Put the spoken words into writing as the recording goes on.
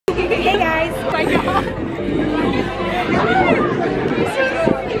guys. Oh my god.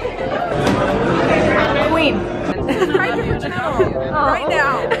 Queen. Subscribe to her channel right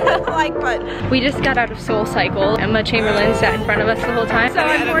now. Like button. We just got out of Soul Cycle. Emma Chamberlain sat in front of us the whole time. So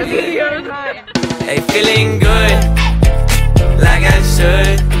I'm more video time. Hey, feeling good, like I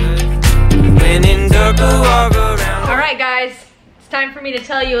should. When in dark, walk around. Alright guys, it's time for me to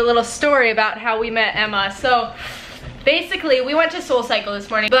tell you a little story about how we met Emma. So basically we went to Soul Cycle this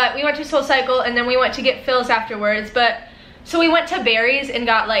morning, but we went to Soul Cycle and then we went to get fills afterwards. But so we went to Barry's and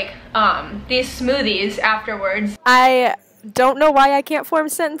got like these smoothies afterwards. I don't know why I can't form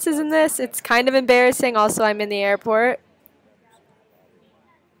sentences in this. It's kind of embarrassing. Also, I'm in the airport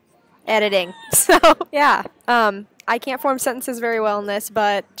editing. So yeah, I can't form sentences very well in this,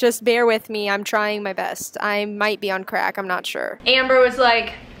 but just bear with me. I'm trying my best. I might be on crack. I'm not sure. Amber was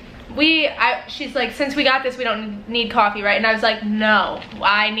like, she's like, since we got this, we don't need coffee, right? And I was like, no,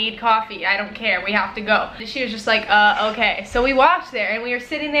 I need coffee. I don't care. We have to go. And she was just like, okay. So we walked there and we were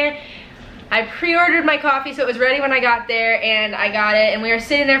sitting there. I pre-ordered my coffee so it was ready when I got there, and I got it, and we were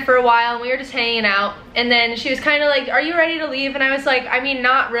sitting there for a while and we were just hanging out. And then she was kind of like, are you ready to leave? And I was like, I mean,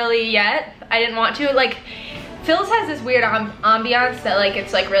 not really yet. I didn't want to. Like, Phil's has this weird ambiance that like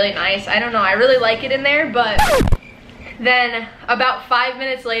it's like really nice. I don't know. I really like it in there, but then about 5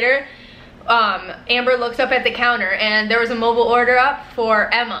 minutes later, Amber looks up at the counter and there was a mobile order up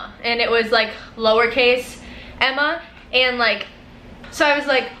for Emma, and it was like lowercase Emma, and like, so I was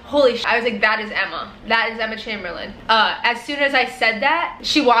like, holy shit. I was like, that is Emma. That is Emma Chamberlain. As soon as I said that,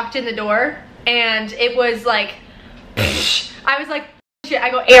 she walked in the door and it was like, I was like, shit. I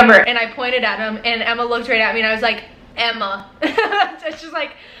go, Amber, and I pointed at him and Emma looked right at me and I was like, Emma. It's just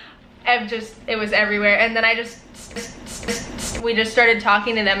like, it was everywhere. And then we just started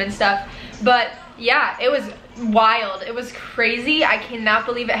talking to them and stuff. But yeah, it was wild. It was crazy. I cannot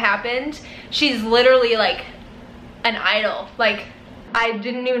believe it happened. She's literally like an idol. Like, I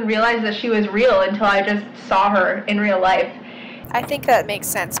didn't even realize that she was real until I just saw her in real life. I think that makes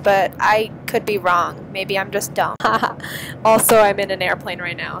sense, but I could be wrong. Maybe I'm just dumb. Also, I'm in an airplane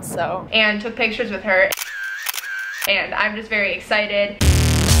right now, so. And took pictures with her. And I'm just very excited.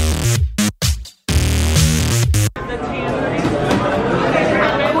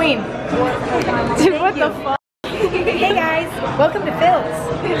 Queen. Dude, what the fuck? Hey guys, welcome to Phil's.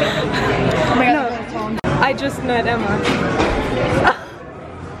 Oh my god, no. I just met Emma.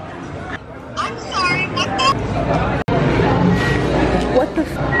 I'm sorry, What the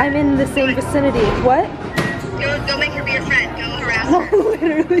f? I'm in the same vicinity. What? Go make her be your friend. Go harass her.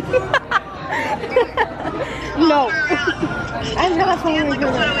 Literally. No. I'm not following her. Go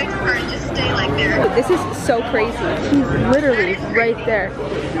away from her and just stay like there. This is so crazy. She's literally right there.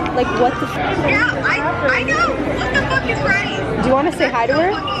 Like, what the f? Yeah, I know. What the fuck is right? Do you want to say hi to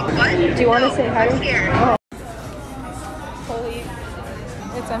her? What? Do you want to say hi to her? I'm scared. Oh. Holy.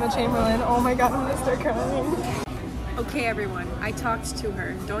 It's Emma Chamberlain. Oh my god, I'm gonna start crying. Okay, everyone. I talked to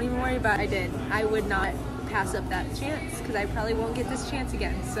her. Don't even worry about it. I did. I would not pass up that chance because I probably won't get this chance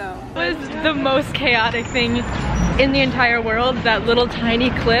again, so. It was the most chaotic thing in the entire world, that little tiny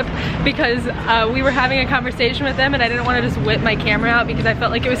clip, because we were having a conversation with them and I didn't want to just whip my camera out because I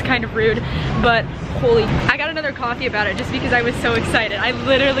felt like it was kind of rude, but holy, I got another coffee about it just because I was so excited.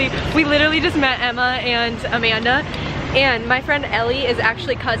 We literally just met Emma and Amanda, and my friend Ellie is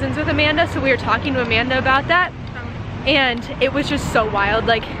actually cousins with Amanda, so we were talking to Amanda about that, and it was just so wild.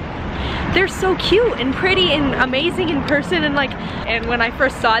 Like, they're so cute and pretty and amazing in person, and like, and when I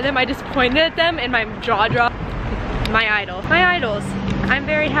first saw them, I just pointed at them and my jaw dropped. My idols. I'm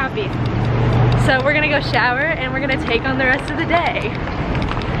very happy. So we're gonna go shower and we're gonna take on the rest of the day.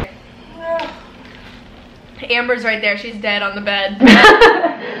 Amber's right there, she's dead on the bed.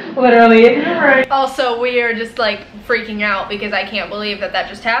 Literally. Right. Also, we are just like freaking out because I can't believe that that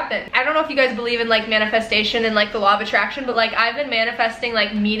just happened. I don't know if you guys believe in like manifestation and like the law of attraction, but like I've been manifesting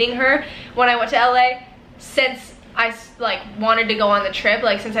like meeting her when I went to LA since I like wanted to go on the trip,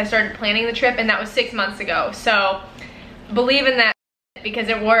 like since I started planning the trip, and that was 6 months ago. So believe in that because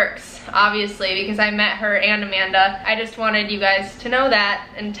it works, obviously, because I met her and Amanda. I just wanted you guys to know that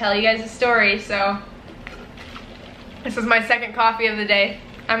and tell you guys a story. So this is my second coffee of the day.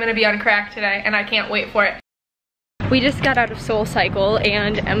 I'm gonna be on crack today and I can't wait for it. We just got out of Soul Cycle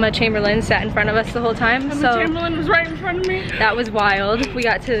and Emma Chamberlain sat in front of us the whole time. Emma Chamberlain was right in front of me. That was wild. We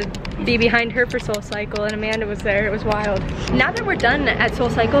got to be behind her for Soul Cycle and Amanda was there. It was wild. Now that we're done at Soul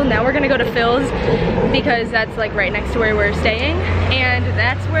Cycle, now we're gonna go to Phil's because that's like right next to where we're staying, and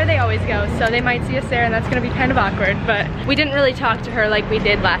that's where they always go. So they might see us there and that's gonna be kind of awkward, but we didn't really talk to her like we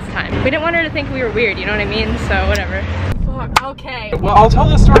did last time. We didn't want her to think we were weird, you know what I mean? So whatever. Oh, talk. Okay. Well, I'll tell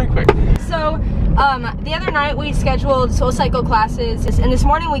the story quick. So, the other night we scheduled Soul Cycle classes, and this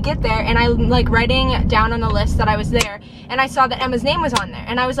morning we get there, and I'm like writing down on the list that I was there, and I saw that Emma's name was on there,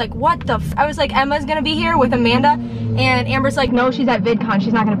 and I was like, what the f? I was like, Emma's gonna be here with Amanda, and Amber's like, no, she's at VidCon,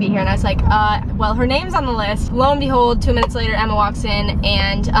 she's not gonna be here, and I was like, well, her name's on the list. Lo and behold, 2 minutes later, Emma walks in,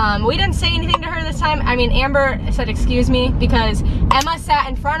 and we didn't say anything to her this time. I mean, Amber said excuse me, because Emma sat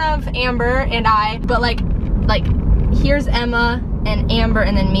in front of Amber and I, but like here's Emma and Amber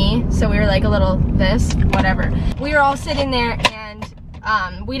and then me, so we were like a little this, whatever. We were all sitting there, and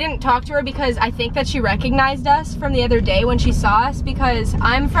we didn't talk to her because I think that she recognized us from the other day when she saw us, because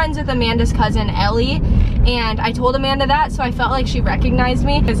I'm friends with Amanda's cousin Ellie, and I told Amanda that, so I felt like she recognized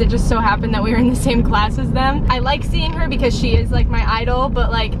me because it just so happened that we were in the same class as them. I like seeing her because she is like my idol,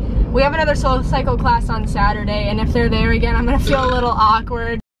 but like we have another Soul Cycle class on Saturday, and if they're there again, I'm gonna feel a little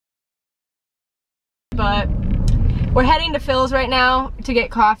awkward. But we're heading to Phil's right now to get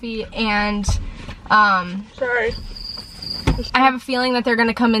coffee, and Sorry. I have a feeling that they're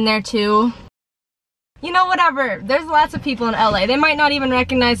gonna come in there too. You know, whatever. There's lots of people in LA. They might not even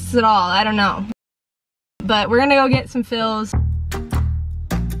recognize us at all. I don't know. But we're gonna go get some Phil's.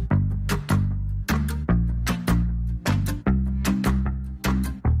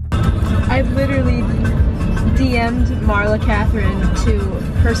 I literally DM'd Marla Catherine to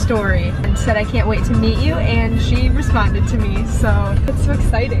her story and said I can't wait to meet you, and she responded to me, so it's so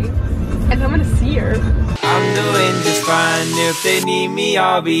exciting. And I'm gonna see her. I'm doing just fine. If they need me,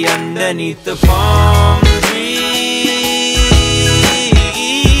 I'll be underneath the palm tree.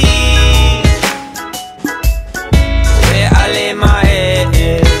 Where I lay my head,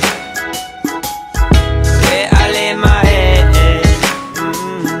 where I lay my head.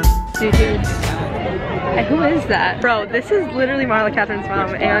 Dude. Who is that? Bro, this is literally Marla Catherine's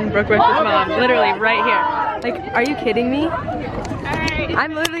mom and Brooke Rush's mom. Literally right here. Like, are you kidding me?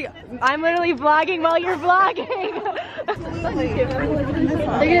 I'm literally vlogging while you're vlogging.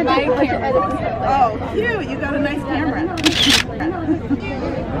 Oh, cute. You got a nice camera.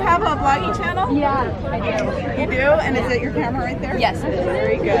 You have a vlogging channel? Yeah, I do. You do? And is it your camera right there? Yes, it is.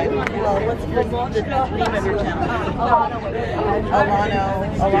 Very good. Well, what's the name of your channel?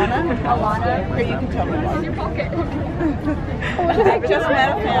 Alana? Here, you can tell me one. Your pocket. I just met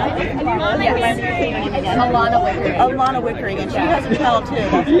a fan. Yes. Alana Wickering. Alana Wickering, and she has a channel too.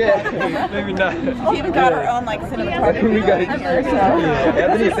 Yeah, maybe not. She even got her own like cinematography. We got it. Here,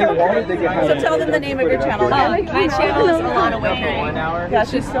 so tell them the name of your channel again. My channel is Alana Wickering. Yeah,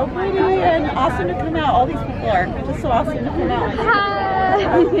 she's so pretty and awesome to come out. All these people are just so awesome to come out. Hi.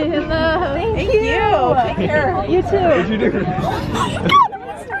 Hello. Thank you. Take care. You too. What'd you do?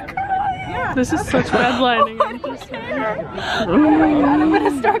 This is such redlining. Oh my god, I'm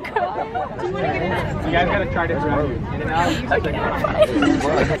gonna start crying. You guys gotta try to in and out.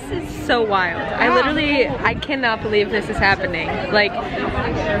 This is so wild. I cannot believe this is happening. Like,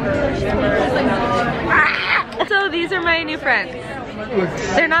 so these are my new friends.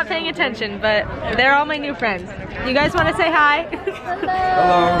 They're not paying attention, but they're all my new friends. You guys want to say hi?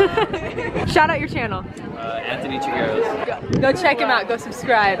 Hello. Shout out your channel. Anthony Chigueros. Go check him out. Go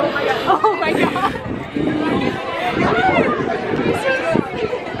subscribe. Oh my god. Oh my god.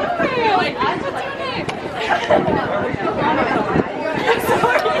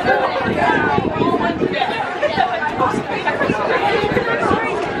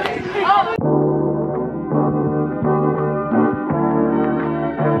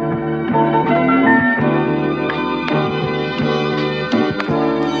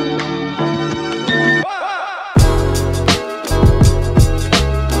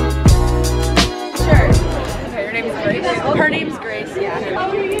 Her name's Grace, yeah. How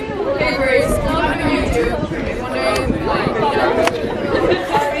are you? Hey Grace, I'm on YouTube.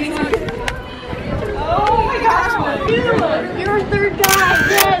 Oh my gosh, you're a third guy,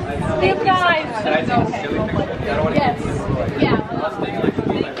 yes! Thank guys! Yes. Yeah.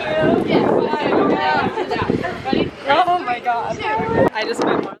 Thank you. Yeah. Ready? Oh my god. I just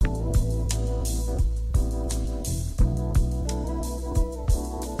met one.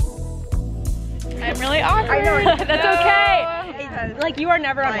 I'm really awkward. I know. That's okay. Like, you are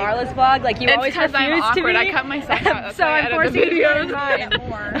never on Marla's vlog. Like, you always refuse I'm awkward. to be. I cut myself out. So I'm forcing you to be mine.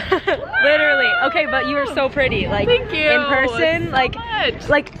 Literally. Okay, but you are so pretty. Like, thank you. In person, like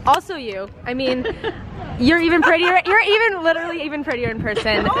also you. I mean, you're even prettier. You're even literally even prettier in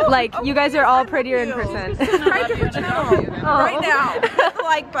person. Like, you guys are all prettier in person. Subscribe to her channel right now. Hit the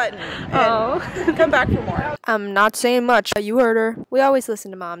like button. And come back for more. I'm not saying much. You heard her. We always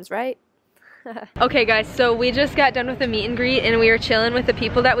listen to moms, right? Okay guys, so we just got done with a meet and greet and we were chilling with the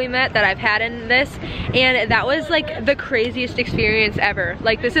people that we met that I've had in this, and that was like the craziest experience ever.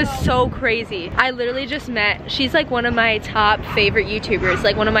 Like, this is so crazy. I literally just met, she's like one of my top favorite YouTubers,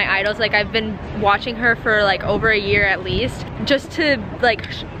 like one of my idols. Like, I've been watching her for like over a year at least, just to like,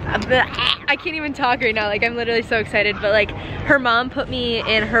 I can't even talk right now, like I'm literally so excited. But like, her mom put me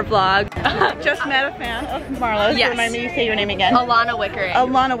in her vlog. Just met a fan of Marla's. Yes. Remind me to say your name again. Alana Wickering.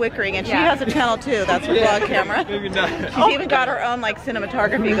 Alana Wickering, and she has a channel too. That's her vlog camera. She's even got her own like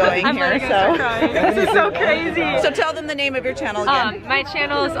cinematography going here. So this is so crazy. So tell them the name of your channel again. My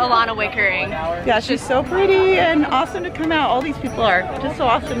channel is Alana Wickering. Yeah, she's so pretty and awesome to come out. All these people are just so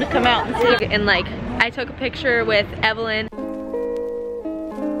awesome to come out and see. And like, I took a picture with Evelyn.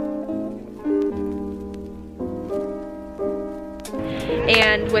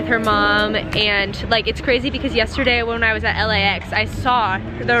 And with her mom, and like, it's crazy because yesterday when I was at LAX, I saw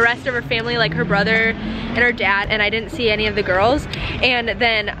the rest of her family, like her brother and her dad, and I didn't see any of the girls. And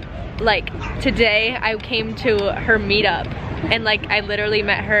then like today I came to her meetup, and like I literally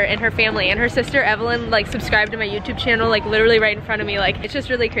met her and her family, and her sister Evelyn like subscribed to my YouTube channel, like literally right in front of me. Like, it's just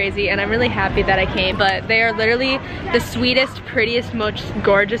really crazy, and I'm really happy that I came. But they are literally the sweetest, prettiest, most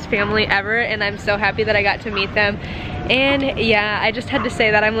gorgeous family ever, and I'm so happy that I got to meet them. And yeah, I just had to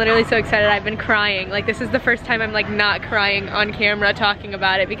say that I'm literally so excited. I've been crying. Like, this is the first time I'm like not crying on camera talking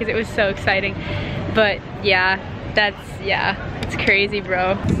about it because it was so exciting. But yeah, it's crazy,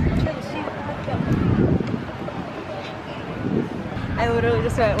 bro. I literally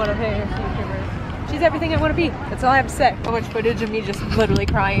just met one of her YouTubers. She's everything I want to be. That's all I have to say. So much footage of me just literally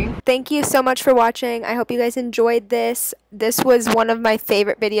crying. Thank you so much for watching. I hope you guys enjoyed this. This was one of my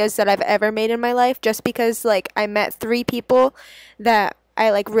favorite videos that I've ever made in my life, just because like I met 3 people that I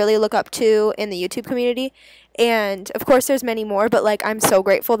like really look up to in the YouTube community. And of course there's many more, but like I'm so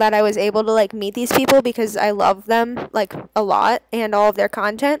grateful that I was able to like meet these people because I love them like a lot and all of their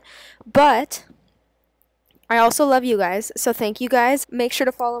content. But I also love you guys, so thank you guys. Make sure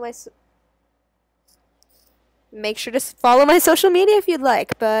to follow my social media if you'd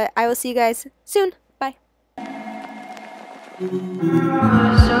like, but I will see you guys soon. Bye.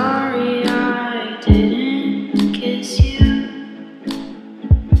 Sorry I didn't kiss you,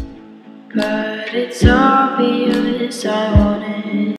 but it's obvious I wanted